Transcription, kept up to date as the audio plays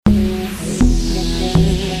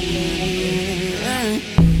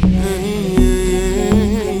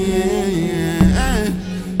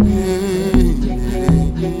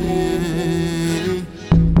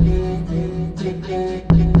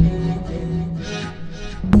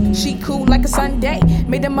Sunday.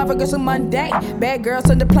 Made them other girls so Monday. Bad girls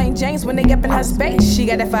on the plain James when they up in her space. She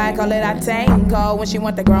got that fire, call it octane. Call when she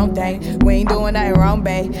want the grown thing. We ain't doing nothing wrong,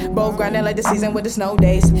 babe. Both grinding like the season with the snow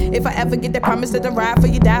days. If I ever get the promise that I ride for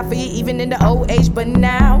you, die for you, even in the old age. But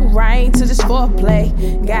now, right to this foreplay.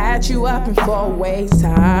 Got you up in 4 ways.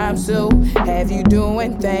 Time to have you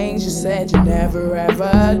doing things you said you never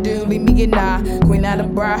ever do. Leave me get nah, queen out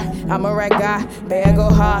of bra. I'm a right guy, babe, I go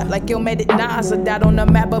hard like you made it Nas. I died on the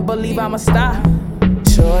map, but believe I'm a star.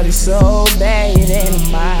 Shorty so bad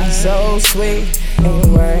and mine so sweet. Ain't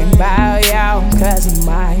worried about y'all, cause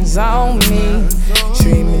mine's on me.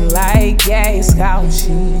 Treat me like gas, cause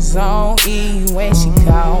she's on E. When she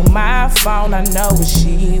call my phone, I know what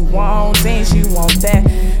she wants. And she want that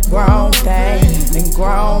grown thing. And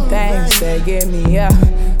grown thing said give me a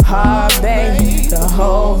heart, babe. The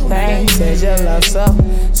whole thing says your love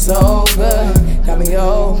so good. Got me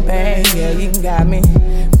open, yeah, you got me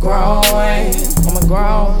growing. I'm a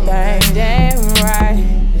grown thing, damn right.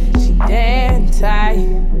 She damn tight,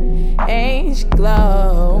 ain't she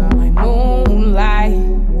glow like moonlight.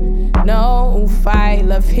 No fight,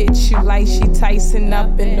 love hit you like she Tyson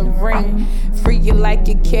up in the ring. Free you like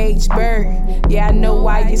a caged bird. Yeah, I know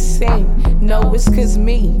why you sing. No, it's cause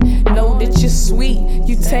me. Know that you're sweet.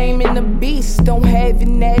 You taming the beast. Don't have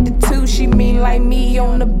an attitude. She mean like me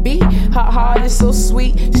on the beat. Her heart is so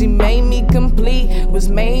sweet. She made me complete. Was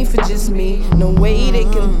made for just me. No way to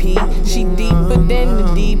compete. She deeper than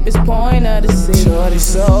the deepest point of the sea. Shorty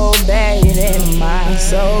so bad and mine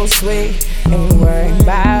so sweet. Ain't worried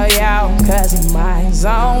about y'all, cause mine's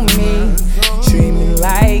on me. Treat me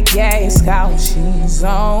like gas, cause she's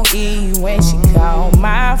on E. When she call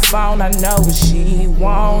my phone, I know what she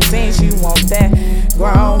wants. And she want that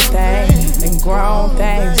grown thing. And grown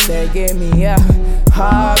thing said give me a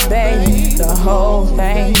heart, babe. The whole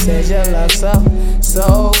thing says your love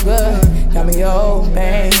so good. Got me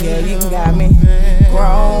open, yeah, you got me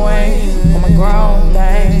growing. I'm a grown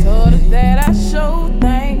thing. Told her that I showed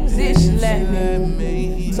things that she let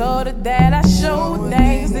me. Told her that I showed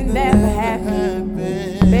things that never happened.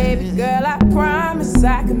 Baby girl, I promise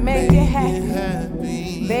I can make it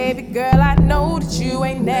happen. Baby girl, I know that you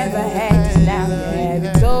ain't never had this, now you have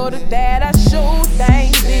it. Told her that I showed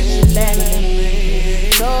things that she let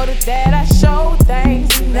me. Told her that I showed things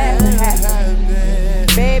that never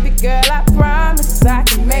happened. Baby girl, I promise I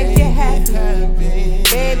can make it happen.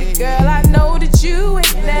 Baby girl, I know that you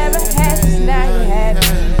ain't never had this, now you have it.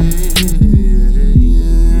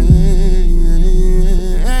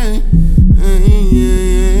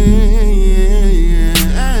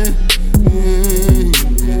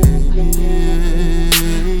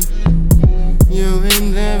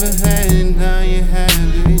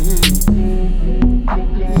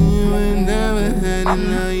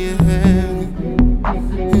 Now you have it.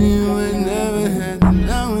 You ain't never had it.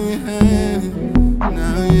 Now you have it.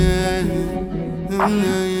 Now you have it.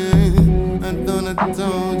 Now you have it. I thought I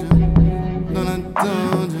told